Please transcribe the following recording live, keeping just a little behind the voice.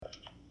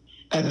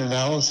An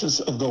Analysis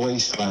of the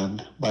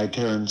Wasteland by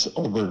Terence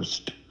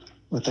Oberst,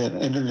 with an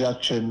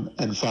introduction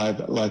and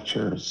 5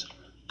 lectures,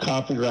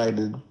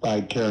 copyrighted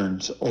by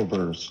Terence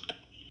Oberst.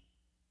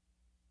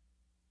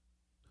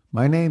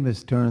 My name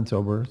is Terence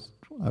Oberst.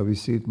 I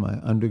received my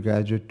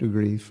undergraduate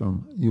degree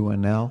from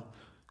UNL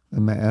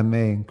and my MA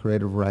in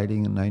creative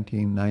writing in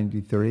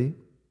 1993.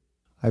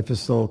 I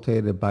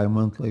facilitated a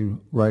bi-monthly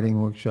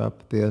writing workshop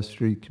at the S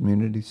Street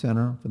Community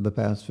Center for the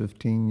past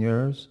 15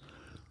 years.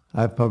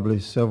 I've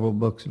published several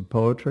books of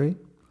poetry.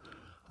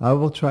 I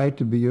will try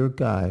to be your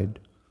guide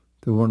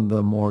to one of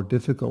the more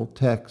difficult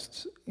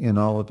texts in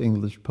all of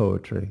English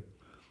poetry,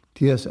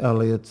 T.S.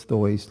 Eliot's The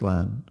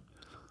Wasteland.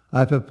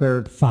 I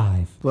prepared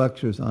 5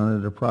 lectures on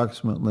it,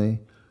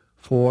 approximately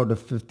 4 to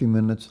 50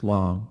 minutes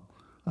long.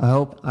 I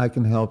hope I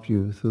can help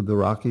you through the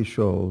rocky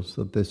shoals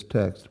that this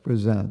text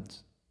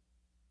presents.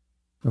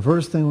 The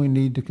first thing we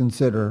need to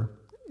consider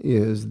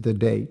is the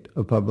date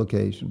of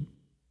publication.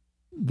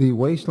 The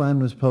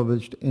Wasteland was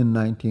published in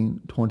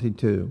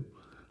 1922,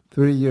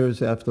 3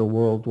 years after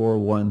World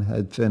War I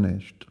had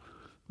finished.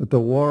 But the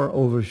war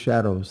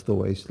overshadows The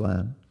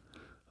Wasteland.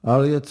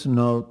 Eliot's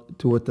note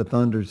to what the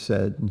Thunder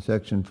said in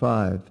Section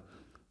 5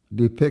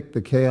 depict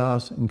the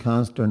chaos and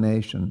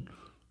consternation,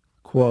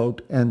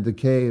 quote, and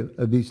decay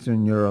of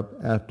Eastern Europe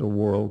after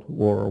World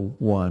War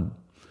I.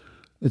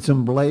 It's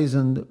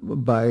emblazoned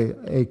by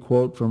a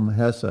quote from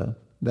Hesse,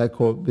 that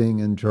quote being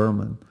in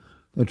German.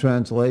 The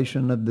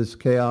translation of this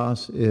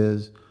chaos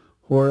is,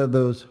 "Where are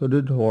those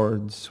hooded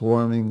hordes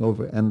swarming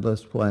over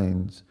endless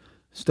plains,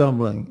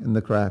 stumbling in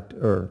the cracked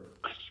earth?"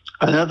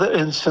 Another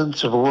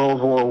instance of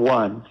World War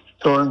I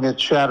throwing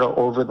its shadow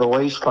over the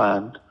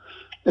wasteland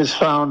is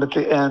found at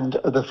the end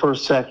of the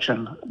first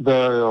section,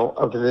 Burial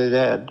of the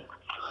Dead,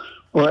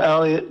 where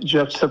Eliot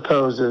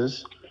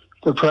juxtaposes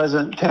the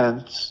present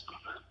tense,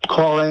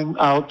 calling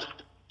out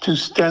to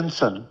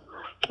Stenson,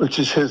 which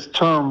is his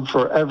term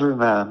for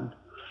everyman,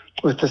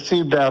 with the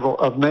sea battle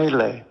of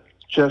Melle,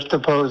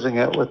 juxtaposing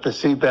it with the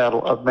sea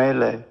battle of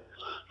Melle,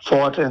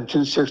 fought in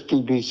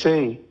 260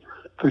 BC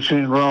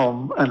between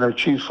Rome and her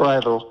chief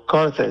rival,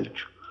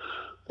 Carthage.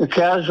 The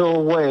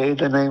casual way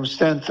the name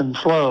Stenson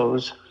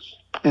flows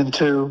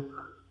into,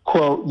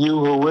 quote, "You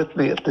were with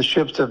me at the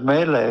ships of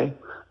Melle,"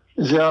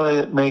 is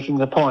Eliot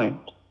making a point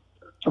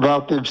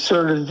about the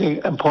absurdity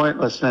and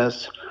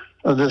pointlessness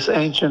of this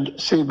ancient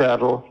sea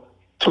battle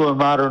to a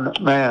modern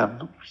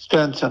man,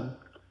 Stenson.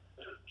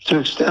 To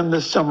extend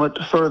this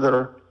somewhat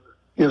further,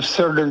 the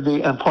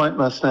absurdity and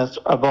pointlessness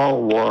of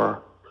all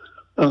war,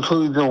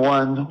 including the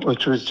one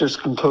which was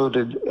just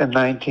concluded in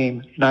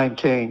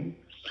 1919.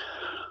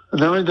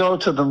 And then we go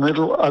to the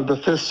middle of the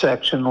 5th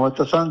section, what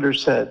the Thunder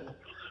said,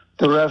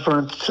 the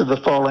reference to the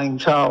falling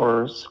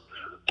towers,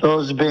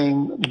 those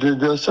being the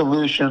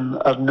dissolution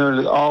of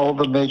nearly all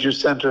the major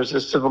centers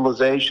of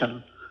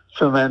civilization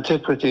from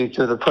antiquity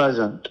to the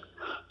present,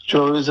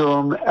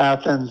 Jerusalem,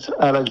 Athens,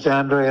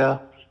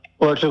 Alexandria,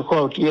 or to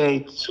quote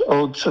Yeats,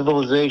 old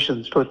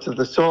civilizations put to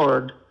the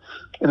sword,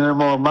 and in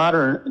more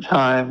modern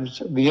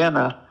times,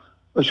 Vienna,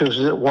 which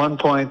was at one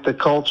point the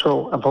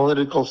cultural and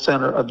political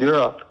center of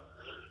Europe,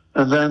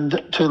 and then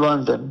to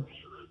London,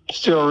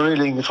 still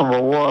reeling from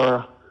a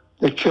war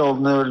that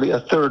killed nearly a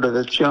third of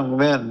its young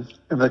men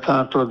in the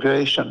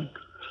conflagration.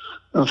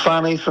 And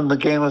finally, from the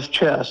game of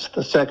chess,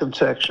 the 2nd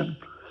section,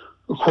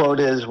 the quote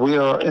is, "We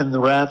are in the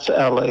rat's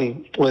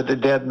alley where the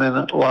dead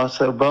men lost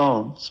their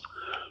bones."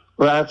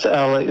 Rat's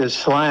alley is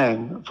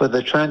slang for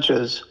the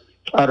trenches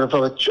out of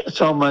which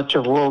so much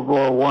of World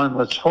War I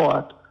was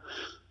fought.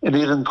 It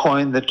even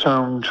coined the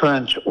term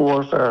trench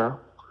warfare.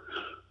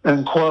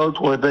 And quote,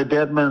 "where the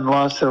dead men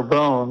lost their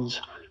bones"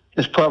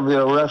 is probably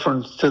a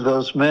reference to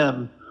those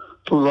men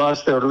who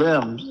lost their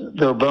limbs,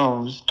 their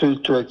bones, due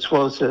to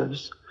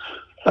explosives.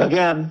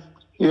 Again,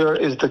 here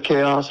is the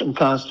chaos and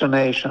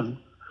consternation,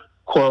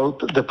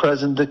 quote, "the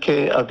present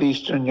decay of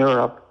Eastern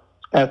Europe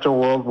after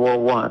World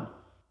War I."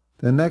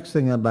 The next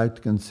thing I'd like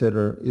to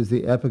consider is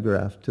the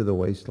epigraph to The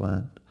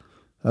Wasteland.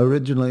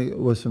 Originally, it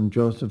was from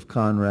Joseph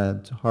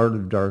Conrad's Heart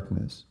of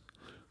Darkness,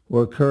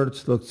 where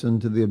Kurtz looks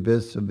into the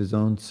abyss of his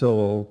own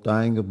soul,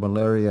 dying of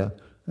malaria,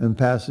 and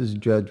passes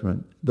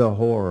judgment. The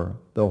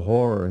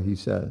horror, he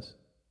says.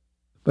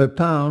 But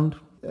Pound,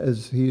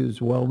 as he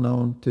is well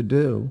known to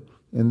do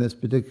in this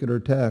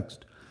particular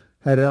text,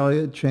 had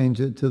Eliot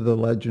change it to the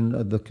legend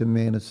of the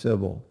Cumana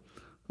Sibyl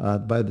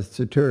by the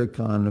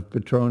Satyricon of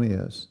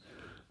Petronius.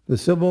 The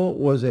Sibyl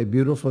was a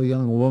beautiful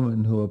young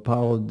woman who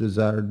Apollo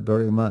desired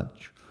very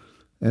much,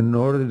 and in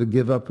order to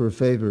give up her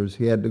favors,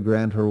 he had to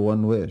grant her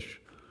one wish,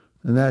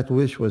 and that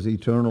wish was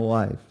eternal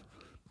life.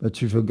 But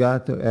she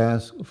forgot to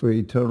ask for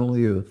eternal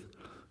youth,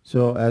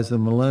 so as the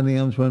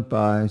millenniums went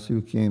by, she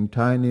became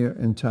tinier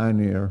and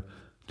tinier,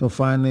 till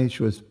finally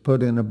she was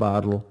put in a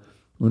bottle.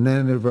 When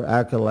any of her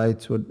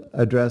acolytes would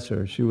address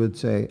her, she would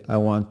say, "I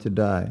want to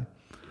die."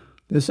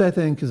 This, I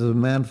think, is a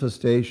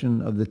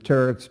manifestation of the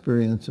terror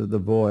experience of the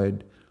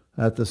void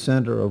at the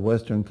center of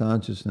Western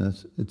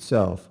consciousness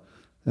itself,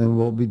 and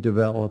will be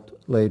developed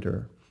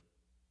later.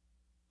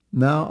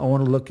 Now I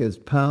want to look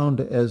at Pound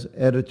as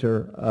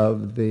editor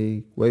of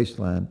The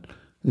Wasteland.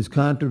 His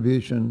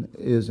contribution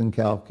is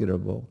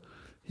incalculable.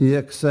 He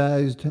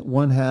excised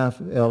one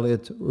half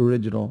Eliot's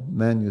original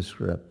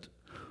manuscript.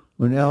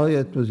 When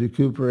Eliot was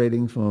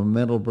recuperating from a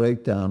mental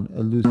breakdown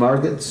at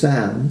Margate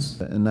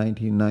Sands in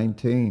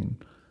 1919,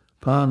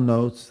 Pound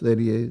notes that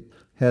he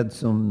had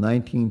some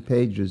 19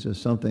 pages of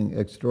something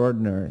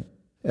extraordinary.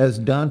 As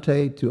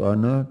Dante to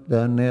Arnaud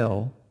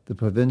Darnel, the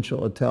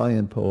provincial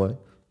Italian poet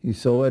he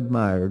so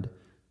admired,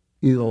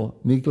 Il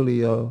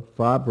Miglior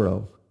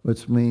Fabbro,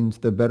 which means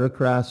the better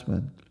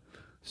craftsman,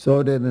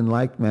 so did in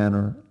like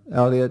manner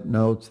Eliot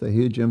notes the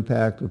huge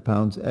impact of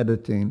Pound's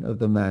editing of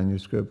the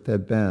manuscript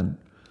had been,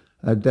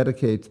 and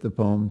dedicates the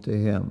poem to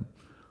him.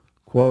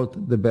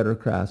 Quote, the better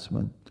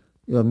craftsman,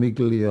 Il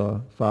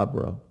Miglior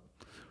Fabbro.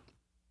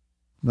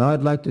 Now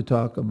I'd like to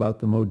talk about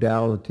the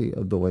modality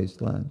of The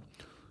Wasteland.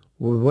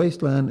 Well, The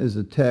Wasteland is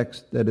a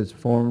text that is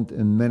formed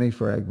in many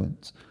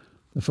fragments.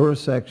 The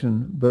first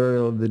section,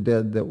 Burial of the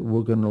Dead, that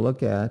we're going to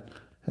look at,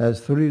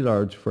 has three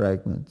large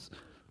fragments.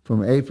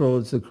 From April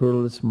is the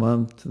cruelest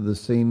month to the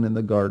scene in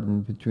the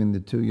garden between the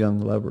two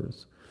young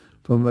lovers.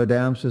 From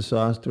Madame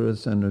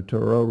Sosostris and her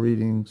Thoreau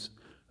readings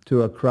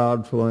to a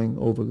crowd flowing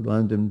over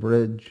London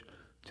Bridge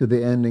to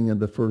the ending of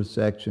the first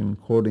section,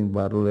 quoting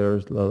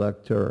Baudelaire's Le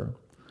Lecteur.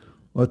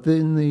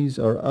 Within these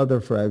are other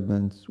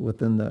fragments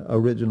within the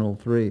original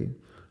three,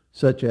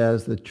 such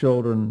as the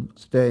children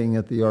staying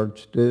at the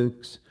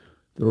Archduke's,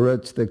 the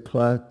roots that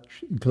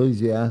clutch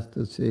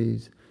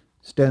Ecclesiastes,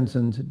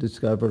 Stenson's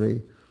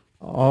discovery.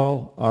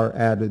 All are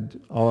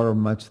added, all are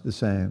much the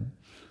same.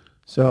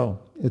 So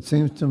it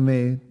seems to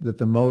me that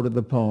the mode of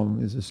the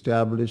poem is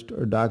established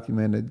or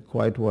documented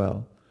quite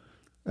well.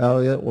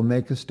 Eliot will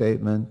make a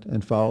statement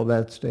and follow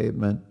that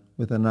statement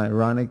with an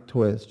ironic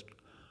twist,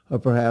 or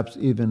perhaps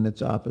even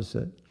its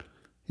opposite.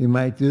 He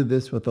might do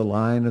this with a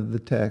line of the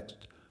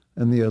text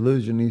and the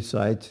allusion he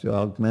cites to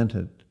augment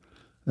it,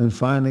 and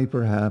finally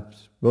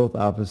perhaps both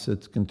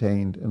opposites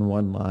contained in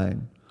one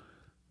line.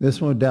 This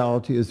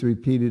modality is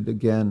repeated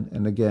again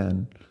and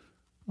again.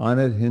 On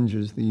it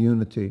hinges the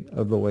unity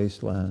of The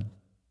Wasteland.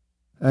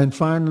 And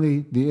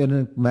finally, the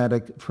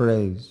enigmatic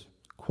phrase,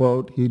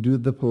 quote, he do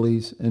the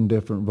police in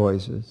different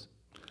voices.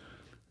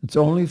 It's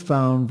only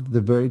found at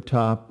the very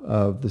top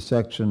of the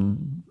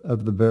section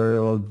of the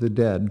Burial of the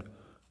Dead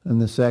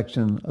and the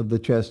section of the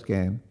chess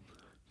game,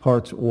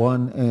 parts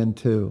 1 and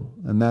 2,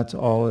 and that's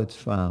all it's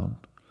found.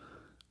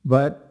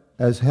 But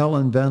as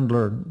Helen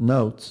Vendler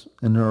notes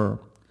in her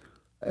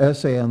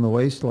essay on The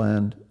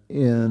Wasteland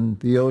in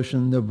The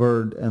Ocean, the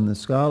Bird, and the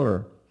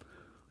Scholar,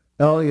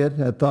 Eliot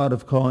had thought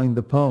of calling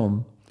the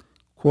poem,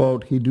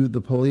 quote, he do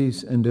the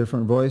police in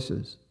different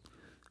voices,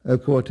 a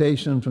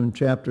quotation from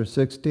chapter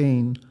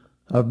 16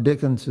 of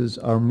Dickens's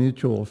Our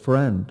Mutual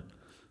Friend,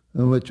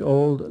 in which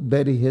old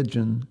Betty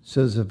Hidgen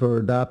says of her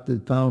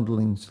adopted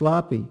foundling,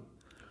 Sloppy,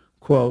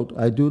 quote,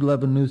 I do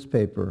love a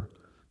newspaper.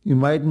 You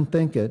mightn't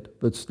think it,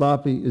 but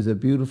Sloppy is a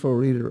beautiful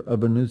reader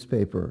of a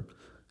newspaper.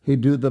 He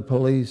do the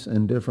police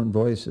in different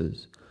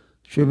voices.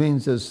 She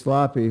means that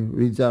Sloppy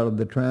reads out of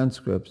the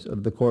transcripts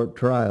of the court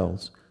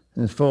trials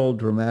in full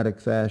dramatic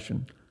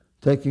fashion,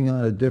 taking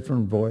on a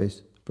different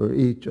voice for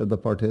each of the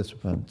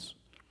participants.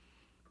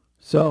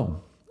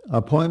 So,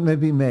 a point may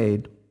be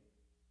made.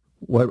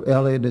 What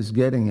Eliot is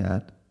getting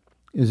at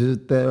is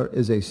that there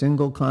is a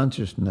single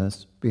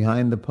consciousness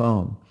behind the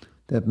poem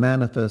that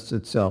manifests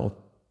itself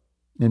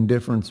in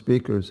different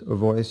speakers or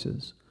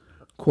voices.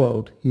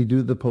 Quote, he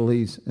do the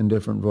police in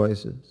different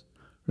voices.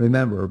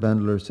 Remember,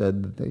 Vendler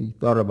said that he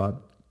thought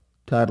about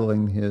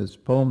titling his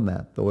poem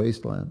that, The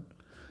Wasteland.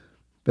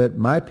 But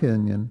my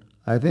opinion,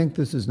 I think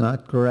this is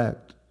not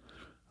correct.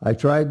 I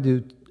tried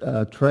to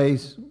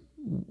trace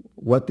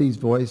what these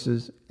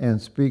voices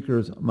and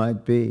speakers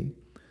might be,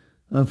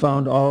 and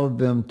found all of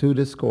them too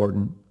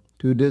discordant,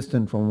 too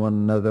distant from one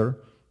another,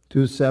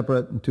 too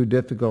separate and too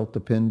difficult to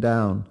pin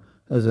down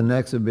as an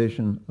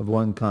exhibition of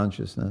one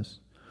consciousness.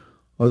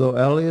 Although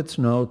Eliot's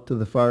note to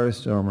the fire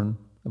sermon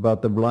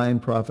about the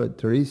blind prophet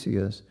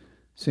Tiresias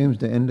seems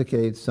to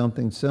indicate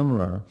something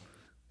similar,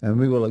 and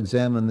we will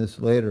examine this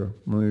later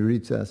when we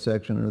reach that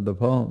section of the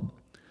poem.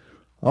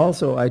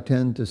 Also, I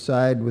tend to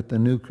side with the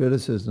new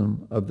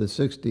criticism of the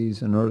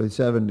 60s and early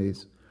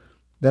 70s,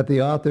 that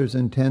the author's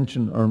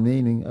intention or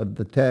meaning of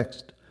the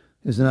text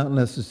is not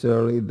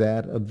necessarily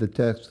that of the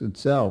text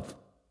itself.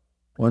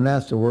 One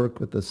has to work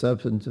with the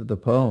substance of the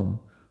poem,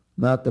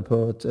 not the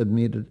poet's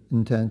immediate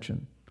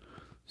intention.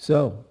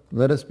 So,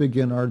 let us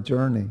begin our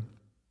journey.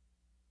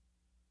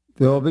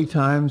 There will be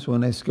times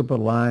when I skip a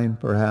line,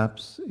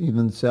 perhaps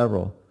even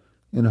several,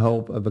 in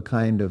hope of a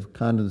kind of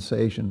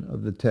condensation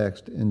of the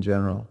text in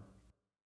general.